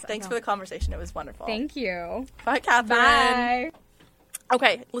 And Yes, thanks for the conversation. It was wonderful. Thank you. Bye, Catherine. Bye.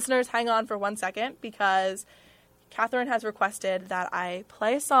 Okay, listeners, hang on for 1 second because Catherine has requested that I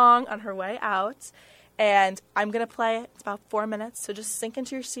play a song on her way out. And I'm going to play it. It's about 4 minutes. So just sink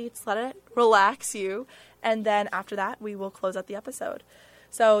into your seats. Let it relax you. And then after that, we will close out the episode.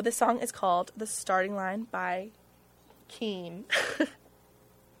 So this song is called The Starting Line by Keen.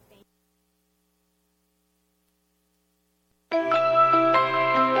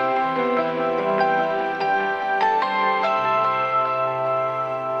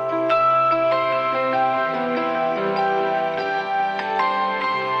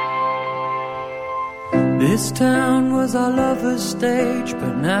 This town was our lover's stage,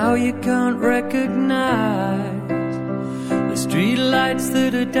 but now you can't recognize the street lights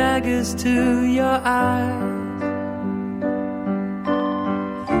that are daggers to your eyes.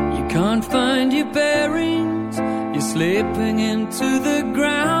 You can't find your bearings, you're slipping into the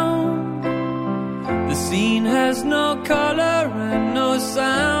ground. The scene has no color and no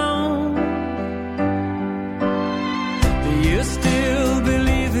sound. Do you still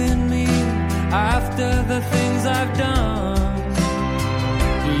believe in me after the things I've done?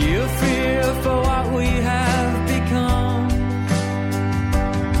 Do you fear for what we have become?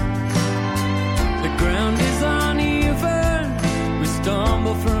 The ground is uneven, we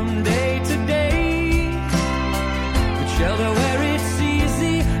stumble from day to day, but shelter where it's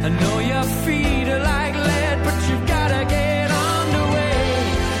easy. I know your feet are like lead, but you've gotta get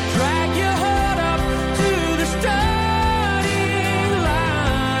underway. Drag your heart up to the starting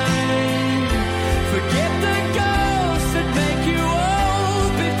line. Forget the ghosts that make you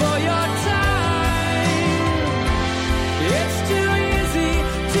old before your time. It's too easy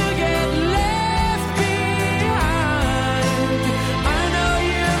to get left behind. I know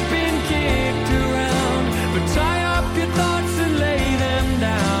you've been kicked around, but tie up your thoughts and lay them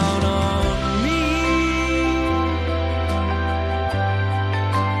down on me.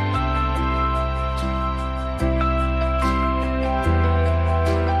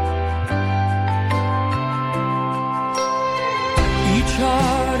 Each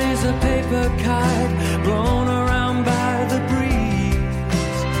heart is a paper kite blown around by the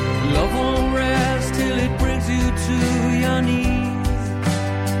breeze. Love won't rest till it brings you to your knees.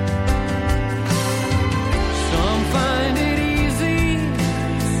 Some find it easy,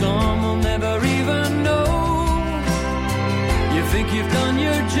 some will never even know. You think you've done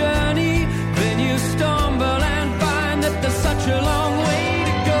your journey, then you stumble and find that there's such a long way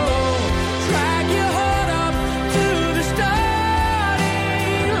to go. Drag your heart up to the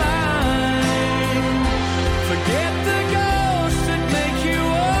starting line. Forget the ghosts that make you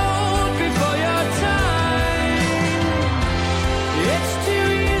old before your time. It's too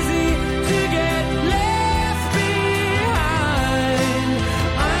easy to get left behind.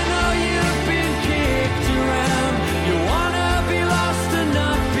 I know you've been kicked around. You wanna be lost and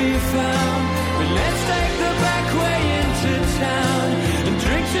not be found. But let's take the back way into town and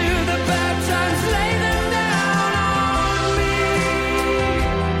drink to the bad times, lay them down on me.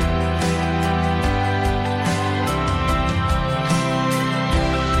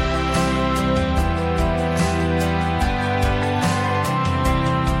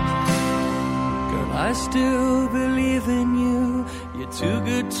 Girl, I still believe in you. You're too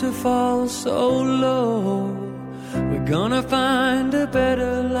good to fall so low. We're gonna find a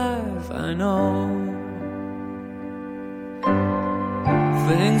better life, I know.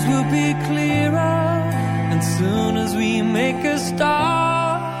 Things will be clearer, and soon as we make a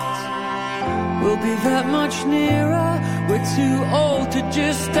start, we'll be that much nearer. We're too old to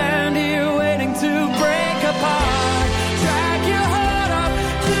just stand here waiting to break apart. Drag your heart up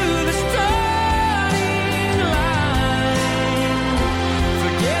to the starting line.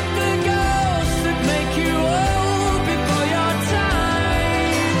 Forget the ghosts that make you old before your time.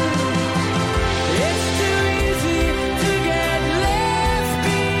 It's too easy to get left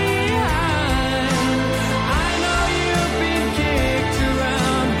behind. I know you've been kicked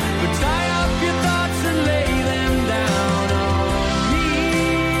around, but tie up your thoughts and lay them down on me.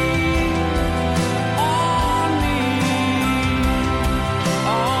 On me.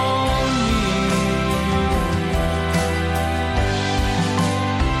 On me.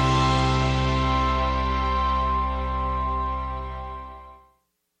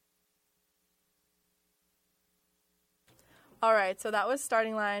 All right, so that was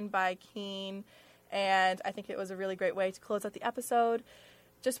Starting Line by Keen, and I think it was a really great way to close out the episode.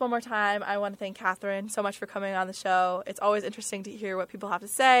 Just one more time, I want to thank Catherine so much for coming on the show. It's always interesting to hear what people have to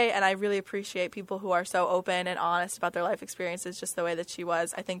say, and I really appreciate people who are so open and honest about their life experiences just the way that she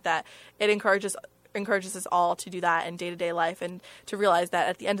was. I think that it encourages encourages us all to do that in day-to-day life, and to realize that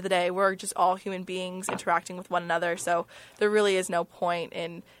at the end of the day, we're just all human beings interacting with one another. So there really is no point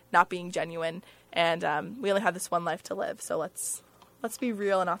in not being genuine. And we only have this one life to live. So let's be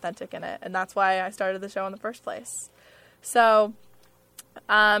real and authentic in it. And that's why I started the show in the first place. So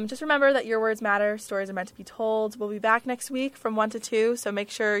just remember that your words matter. Stories are meant to be told. We'll be back next week from 1 to 2. So make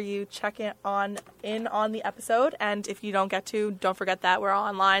sure you check in on the episode. And if you don't get to, don't forget that we're all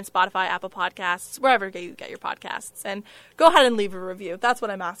online, Spotify, Apple Podcasts, wherever you get your podcasts. And go ahead and leave a review. That's what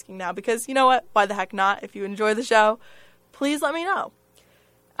I'm asking now, because you know what? Why the heck not? If you enjoy the show, please let me know.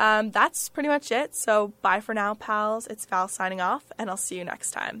 That's pretty much it. So bye for now, pals. It's Val signing off, and I'll see you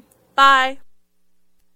next time. Bye.